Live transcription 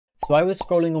So I was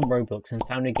scrolling on Roblox and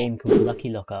found a game called Lucky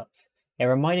Lockups. It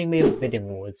reminded me of Bidding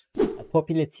Wars, a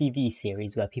popular TV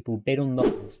series where people bid on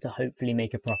lottos to hopefully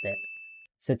make a profit.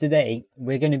 So today,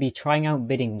 we're going to be trying out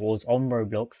Bidding Wars on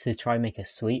Roblox to try and make a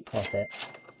sweet profit.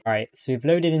 Alright, so we've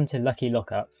loaded into Lucky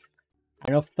Lockups,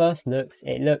 and off first looks,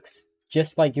 it looks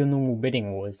just like your normal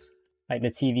Bidding Wars, like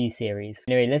the TV series.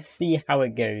 Anyway, let's see how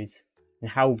it goes,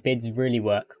 and how bids really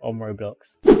work on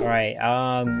Roblox. Alright,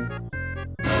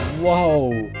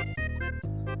 whoa!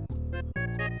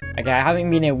 Okay, I haven't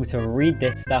been able to read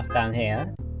this stuff down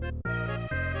here.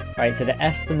 Alright, so the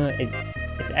estimate is,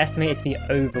 it's estimated to be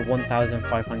over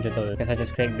 $1,500. Guess I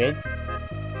just click bids.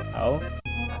 Oh,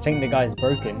 I think the guy's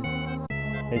broken.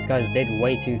 Those guys bid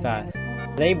way too fast.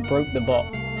 They broke the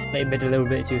bot. They bid a little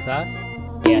bit too fast.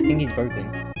 Yeah, I think he's broken.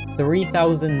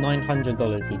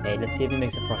 $3,900 he paid. Let's see if he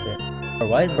makes a profit. Bro,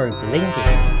 why is bro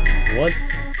blinking? What? This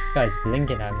guy's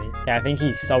blinking at me. Yeah, I think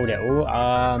he's sold it all.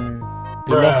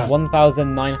 He lost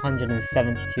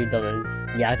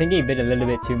 $1,972. Yeah, I think he bid a little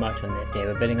bit too much on it. Okay,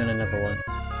 we're bidding on another one.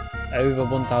 Over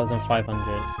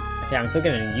 1,500. Okay, I'm still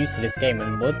getting used to this game.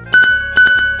 And what?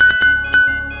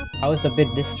 How is the bid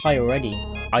this high already?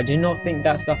 I do not think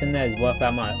that stuff in there is worth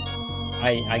that much.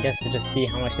 I guess we'll just see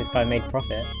how much this guy made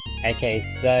profit. Okay,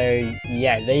 so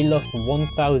yeah, they lost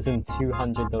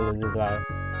 $1,200 as well.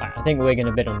 I think we're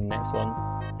gonna bid on the next one.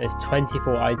 There's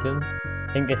 24 items.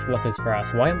 I think this locker's for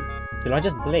us. Why did I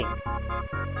just blink?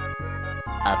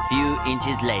 A few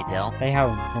inches later. They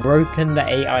have broken the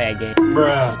AI again.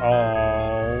 Bruh.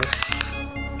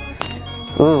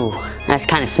 Oh. Ooh, that's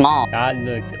kind of small. That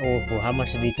looks awful. How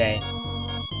much did he pay?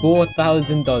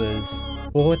 $4,000.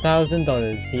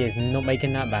 $4,000. He is not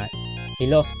making that back. He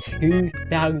lost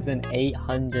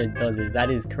 $2,800. That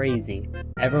is crazy.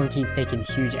 Everyone keeps taking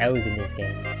huge L's in this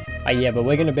game. Yeah, but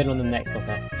we're going to bid on the next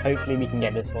locker. Hopefully we can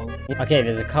get this one. Okay,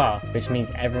 there's a car, which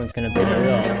means everyone's going to bid a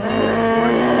lot.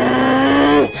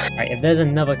 Alright, if there's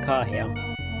another car here,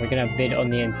 we're going to bid on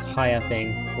the entire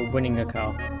thing. We're winning a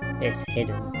car. It's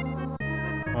hidden.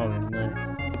 Oh no.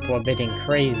 People are bidding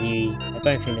crazy. I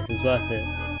don't think this is worth it.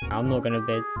 I'm not going to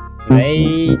bid.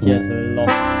 They just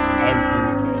lost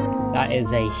everything. That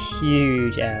is a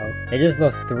huge L. They just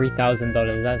lost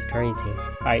 $3,000. That's crazy.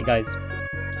 Alright guys.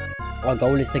 Our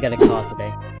goal is to get a car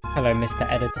today. Hello Mr.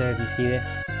 Editor, if you see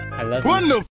this. I love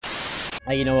you.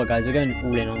 You know what guys, we're going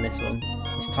all in on this one.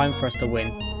 It's time for us to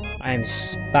win. I am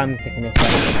spam clicking this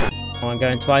button. I'm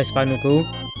going twice, final call.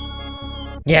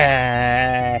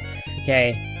 Yes!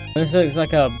 Okay. This looks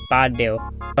like a bad deal.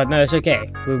 But no, it's okay.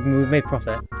 We've made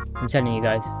profit. I'm telling you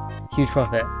guys. Huge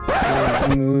profit.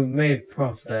 We've made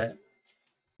profit.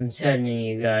 I'm telling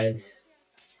you guys.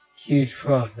 Huge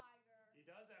profit.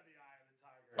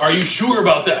 Are you sure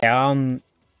about that?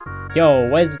 Yo,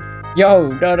 where's... Yo,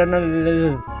 no, this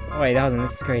is... Wait, hold on,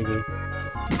 this is crazy.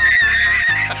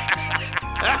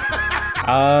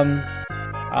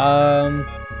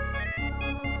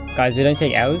 Guys, we don't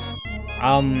take L's.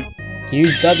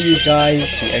 Huge W's,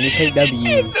 guys. We only take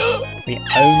W's. We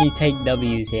only take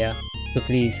W's here. So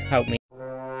please, help me.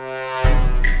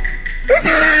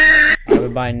 Alright, we're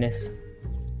buying this.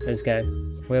 Let's go.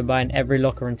 We're buying every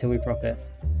locker until we profit.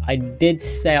 I did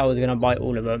say I was going to buy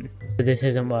all of them, but this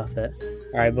isn't worth it.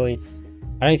 Alright boys,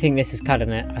 I don't think this is cutting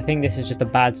it. I think this is just a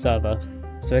bad server.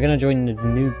 So we're going to join the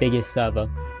new biggest server.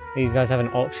 These guys have an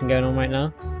auction going on right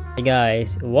now. Hey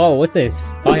guys, whoa, what's this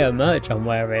fire merch I'm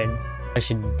wearing? I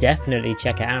should definitely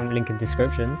check it out, link in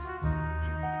description.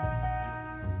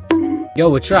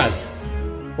 Yo, we're trapped.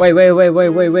 Wait,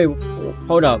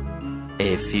 hold up.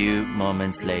 A few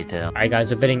moments later. Alright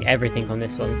guys, we're bidding everything on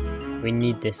this one. We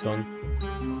need this one.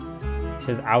 This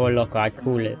is our locker, I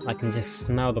call it. I can just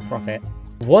smell the profit.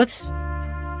 What?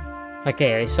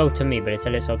 Okay, it sold to me, but it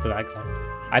said it sold to that guy.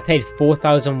 I paid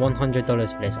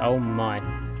 $4,100 for this. Oh my.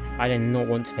 I did not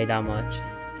want to pay that much.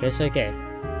 But it's okay.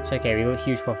 It's okay, we got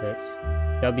huge profits.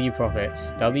 W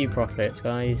profits,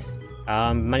 guys.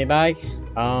 Money bag.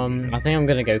 I think I'm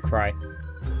gonna go cry.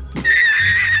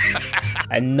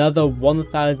 Another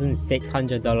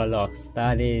 $1,600 loss.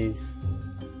 That is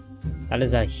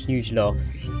a huge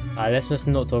loss. Let's just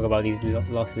not talk about these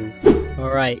losses.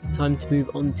 Alright, time to move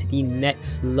on to the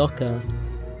next locker.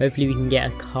 Hopefully we can get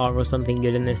a car or something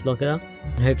good in this locker.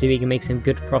 And hopefully we can make some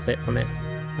good profit from it.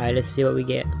 Alright, let's see what we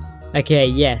get. Okay,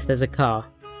 yes, there's a car.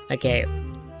 Okay,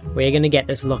 we're gonna get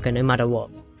this locker no matter what.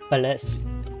 But let's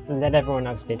let everyone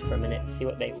else bid for a minute, see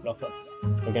what they will offer.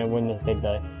 We're gonna win this bid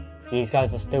though. These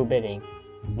guys are still bidding.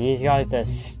 These guys are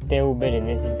still bidding.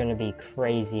 This is gonna be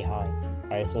crazy high.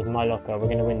 Alright, so my locker. We're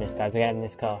gonna win this, guys. We're getting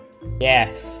this car.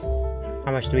 Yes!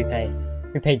 How much do we pay?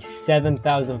 We paid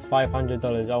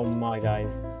 $7,500. Oh my,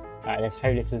 guys. Alright, let's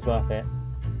hope this was worth it.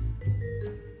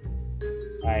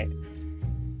 Right.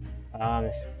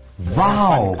 Let's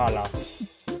wow. find the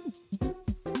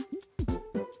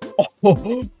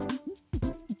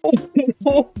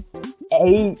car.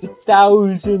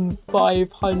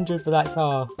 8,500 for that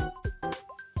car.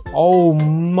 Oh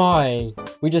my.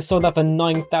 We just sold that for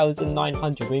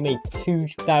 9,900. We made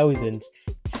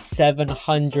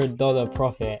 $2,700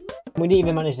 profit. We didn't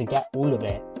even manage to get all of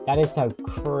it. That is so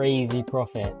crazy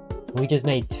profit. We just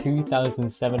made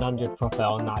 2,700 profit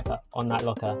on that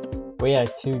locker. We are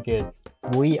too good.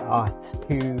 We are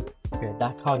too good.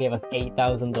 That car gave us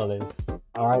 $8,000.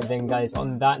 Alright then guys,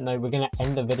 on that note, we're going to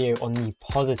end the video on the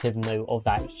positive note of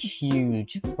that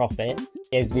huge profit.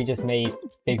 Is we just made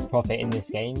big profit in this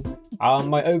game.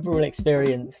 My overall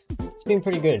experience, it's been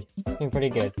pretty good. It's been pretty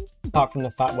good. Apart from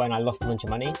the fact when I lost a bunch of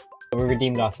money, we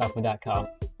redeemed ourselves with that car.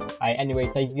 Anyway,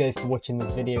 thank you guys for watching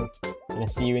this video, and I'll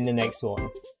see you in the next one.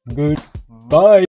 Goodbye!